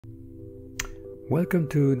Welcome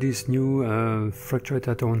to this new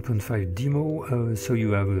Iterator 1.5 demo. So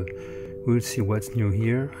you have, we'll see what's new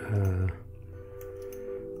here.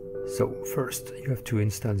 So first you have to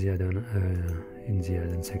install the add-on in the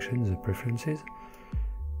add-on section, the preferences.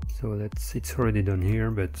 So it's already done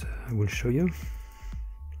here, but I will show you.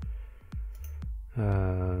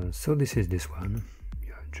 So this is this one.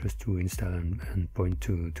 You have just to install and point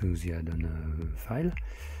to the add-on file.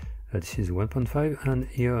 This is 1.5, and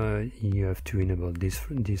here you have to enable this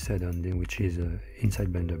add-on, which is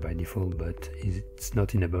inside Blender by default, but it's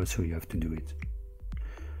not enabled, so you have to do it.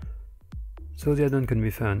 So the add-on can be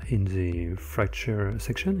found in the fracture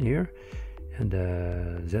section here, and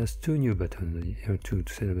there's two new buttons here to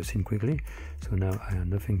set up a scene quickly. So now I have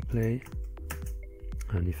nothing play,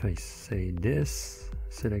 and if I say this,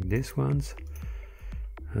 select this ones,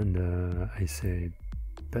 and I say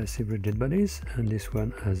passive rigid bodies, and this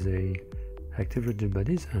one has a active rigid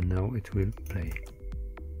bodies, and now it will play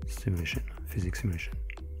simulation, physics simulation.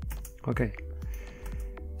 Okay,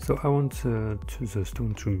 so I want the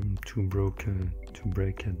stone to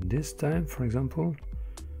break at this time, for example.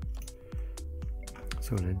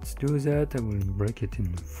 So let's do that. I will break it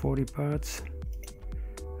in 40 parts.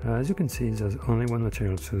 As you can see, there's only one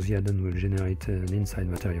material, so the add-on will generate an inside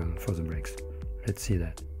material for the breaks. Let's see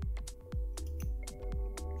that.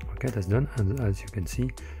 Okay, that's done, and as you can see,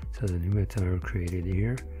 there's a new material created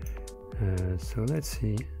here. So let's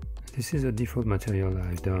see. This is a default material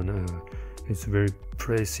I've done. It's very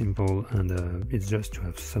pretty simple, and it's just to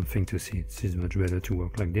have something to see. It is much better to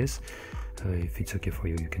work like this. If it's okay for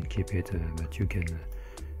you, you can keep it, but you can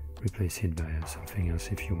replace it by something else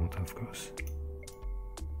if you want, of course.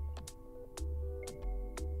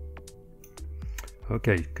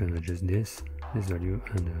 Okay, you can adjust this value,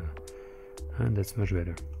 and that's much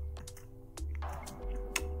better.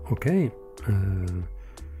 Okay,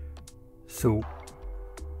 so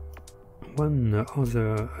one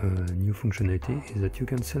other new functionality is that you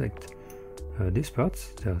can select these parts.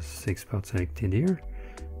 There are 6 parts selected here,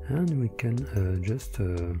 and we can just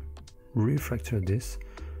refracture this,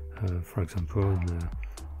 for example, in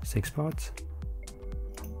 6 parts,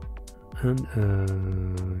 and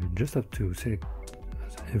just have to select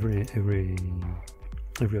every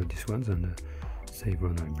of these ones and say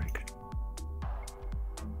run or break.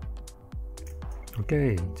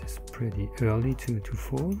 Okay, it's pretty early to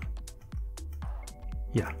fall.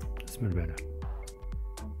 Yeah, that's much better.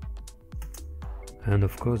 And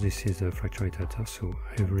of course, this is a fracture iterator, so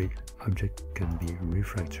every object can be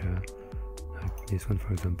refractured. Like this one,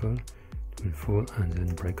 for example, it will fall and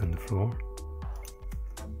then break on the floor.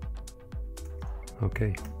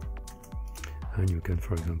 Okay, and you can,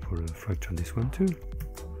 for example, fracture this one too.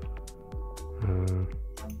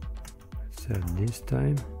 Let's say this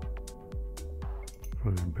time.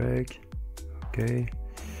 Run and break. Okay,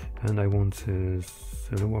 and I want the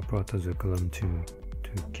lower part of the column to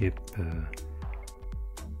keep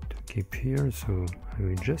here, so I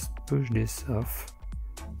will just push this off,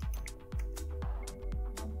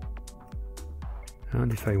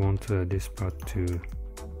 and if I want this part to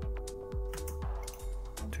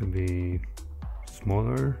be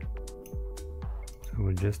smaller, so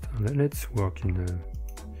we'll just let's work in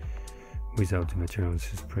without the materials.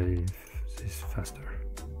 This is faster.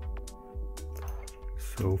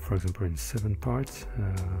 So for example, in 7 parts,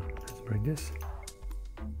 let's break this.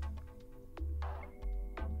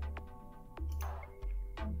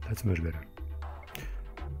 That's much better.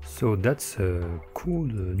 So that's a cool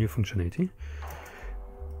new functionality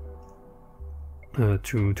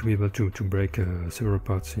to be able to break several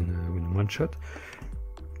parts in one shot.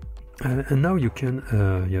 And now you can,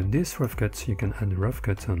 this rough cuts, you can add rough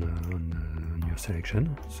cuts on your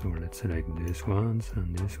selection. So let's select these ones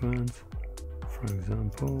and these ones. For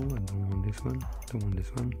example, I don't want this one, don't want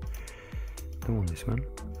this one, don't want this one.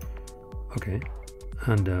 Okay,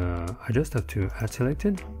 and I just have to add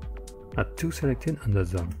selected, add 2 selected, and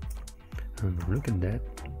that's done. And look at that,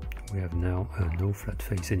 we have now no flat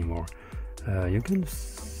face anymore. You can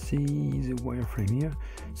see the wireframe here,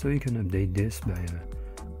 so you can update this by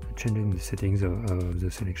changing the settings of the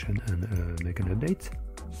selection and make an update.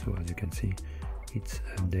 So as you can see, it's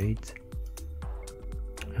update,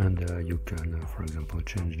 and you can, for example,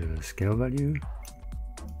 change the scale value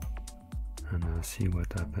and see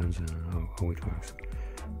what happens and how it works.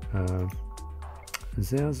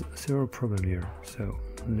 There's several problems here, so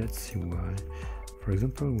let's see why. For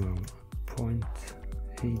example, we're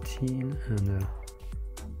 0.18, and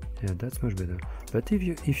yeah, that's much better. But if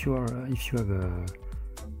you have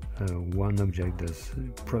one object that's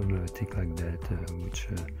problematic like that, which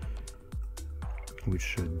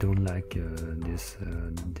which don't like this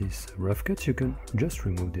rough cuts, you can just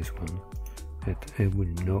remove this one. It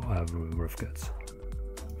will not have rough cuts,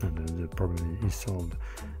 and the problem is solved.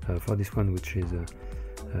 For this one, which is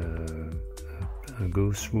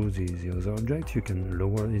go through the other object, you can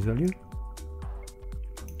lower this value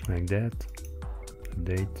like that,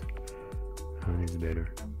 update, and it's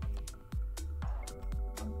better.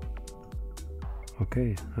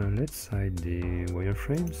 Okay, let's hide the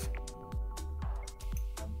wireframes.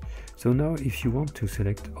 So now if you want to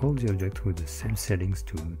select all the objects with the same settings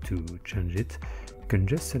to change it, you can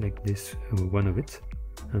just select this one of it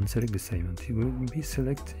and select the same, and it will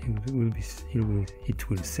select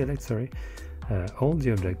all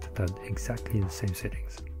the objects that have exactly the same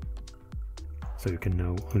settings. So you can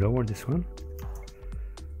now lower this one,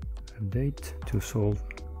 update, to solve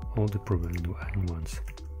all the problems in once.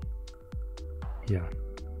 Yeah,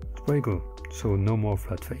 very good. So no more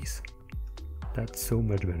flat face. That's so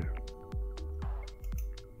much better.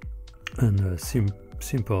 And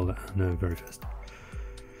simple and very fast.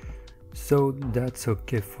 So that's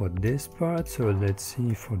okay for this part. So let's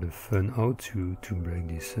see for the fun how to break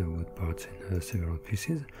this wood part in several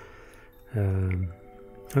pieces.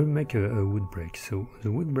 I'll make a wood break. So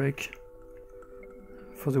the wood break,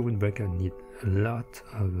 for the wood break I need a lot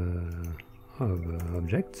of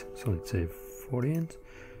objects. So let's say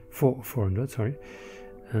 400, sorry,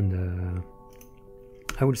 and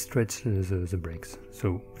I will stretch the breaks.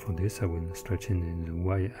 So for this I will stretch in the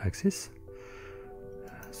y-axis.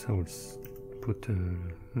 So let's put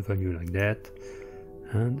a value like that,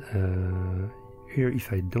 and here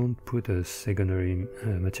if I don't put a secondary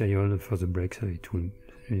material for the breaks, it will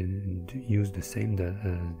use the same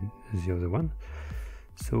as the other one.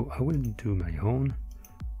 So I will do my own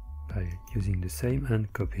by using the same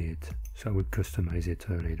and copy it. So I will customize it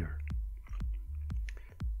later.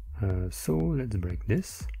 So let's break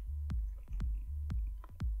this.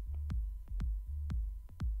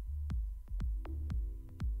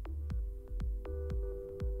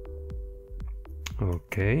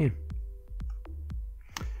 Okay.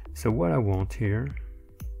 So what I want here,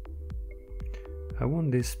 I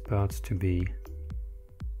want these parts to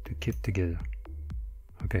keep together.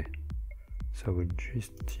 Okay. So we'll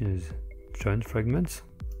just use join fragments,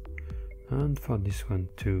 and for this one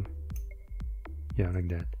too, yeah, like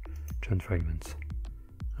that, join fragments,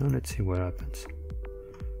 and let's see what happens.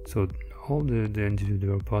 So all the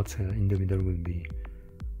individual parts in the middle will be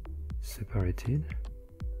separated.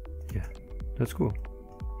 Yeah, that's cool.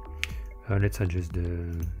 Let's adjust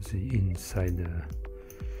the inside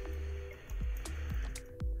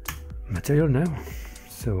material now.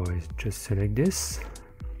 So I just select this.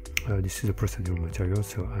 This is a procedural material,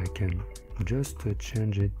 so I can just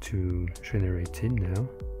change it to generated now.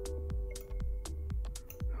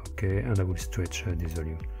 Okay, and I will stretch this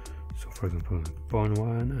value. So for example, 0.1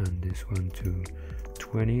 and this one to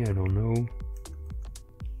 20, I don't know.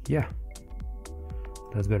 Yeah,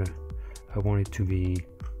 that's better. I want it to be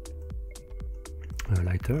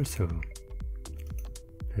lighter, so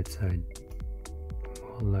let's add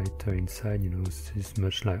more lighter inside. You know, it's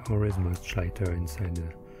always much lighter inside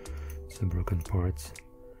the broken parts,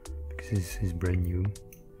 because this is brand new,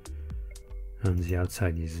 and the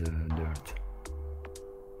outside is dirt.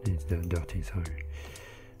 It's dirty, sorry.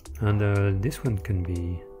 And this one can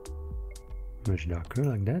be much darker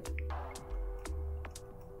like that.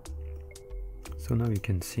 So now you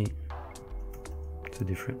can see the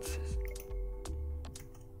differences.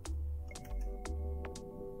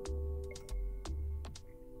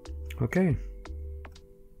 Okay.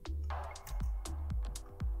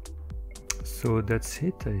 So that's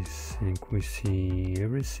it. I think we see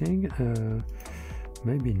everything.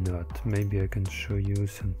 Maybe not. Maybe I can show you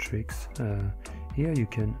some tricks. Here you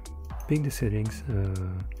can pick the settings.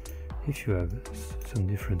 If you have some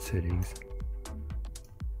different settings,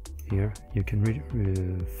 here you can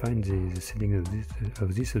find the setting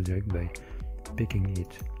of this object by picking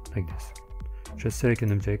it like this. Just select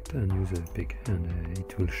an object and use a pick, and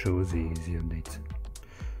it will show the updates,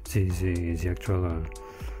 the actual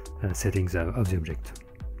settings of the object.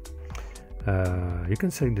 You can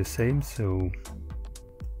select the same, so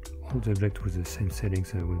all the objects with the same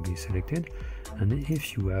settings will be selected. And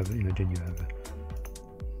if you have, imagine you have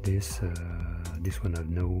this one have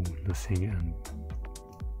nothing and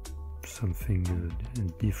something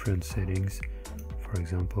different settings. For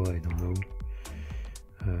example, I don't know,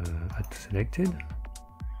 add selected.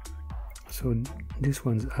 So these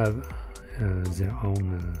ones have their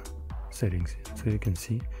own settings. So you can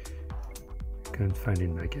see, you can find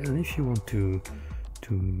it back. And if you want to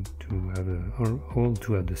have all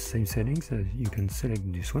to have the same settings, you can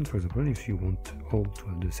select this one, for example, if you want all to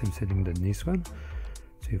have the same setting than this one.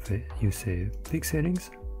 So if you say pick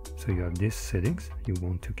settings, so you have these settings you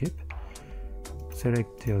want to keep,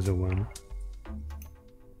 select the other one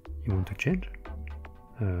you want to change,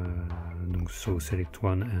 so select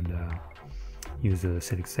one and use the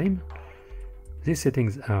select same. These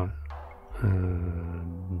settings are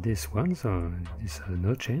this one, so this has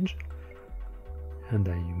no change, and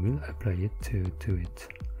I will apply it to it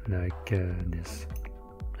like this.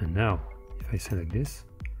 And now if I select this,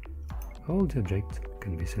 all the objects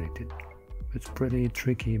can be selected. It's pretty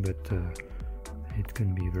tricky, but it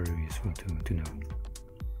can be very useful to know.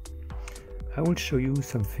 I will show you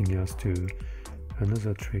something else too,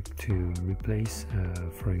 another trick to replace,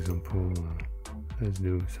 for example, let's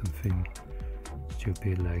do something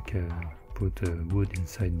stupid like put wood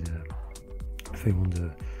inside if I want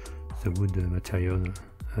the wood material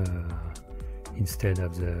instead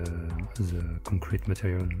of the concrete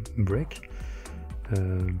material brick.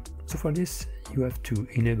 So for this you have to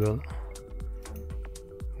enable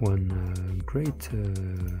one great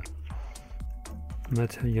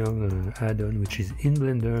material add-on which is in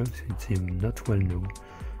Blender. It's not well known,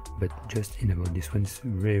 but just enable this one. Is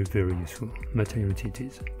very, very useful. Material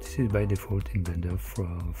utilities. This is by default in Blender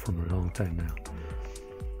from a long time now,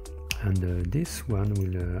 and this one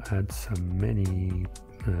will add some many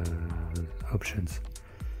options.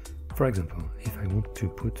 For example, if I want to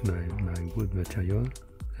put my wood material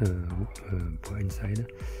inside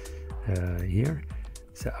here,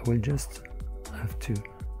 so I will just have to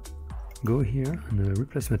go here and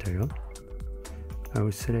replace material. I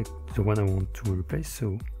will select the one I want to replace,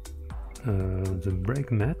 so the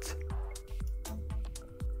break mat.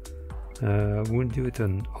 I won't do it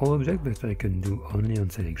on all objects, but I can do only on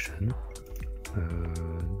selection.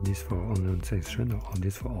 This for only on selection, or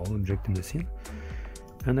this for all objects in the scene.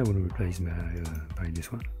 And I will replace by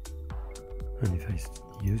this one. And if I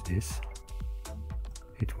use this,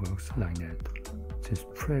 it works like that. It's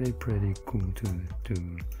pretty cool to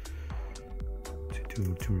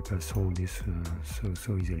replace all this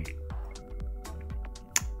so easily.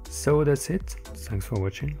 So that's it. Thanks for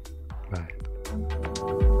watching. Bye.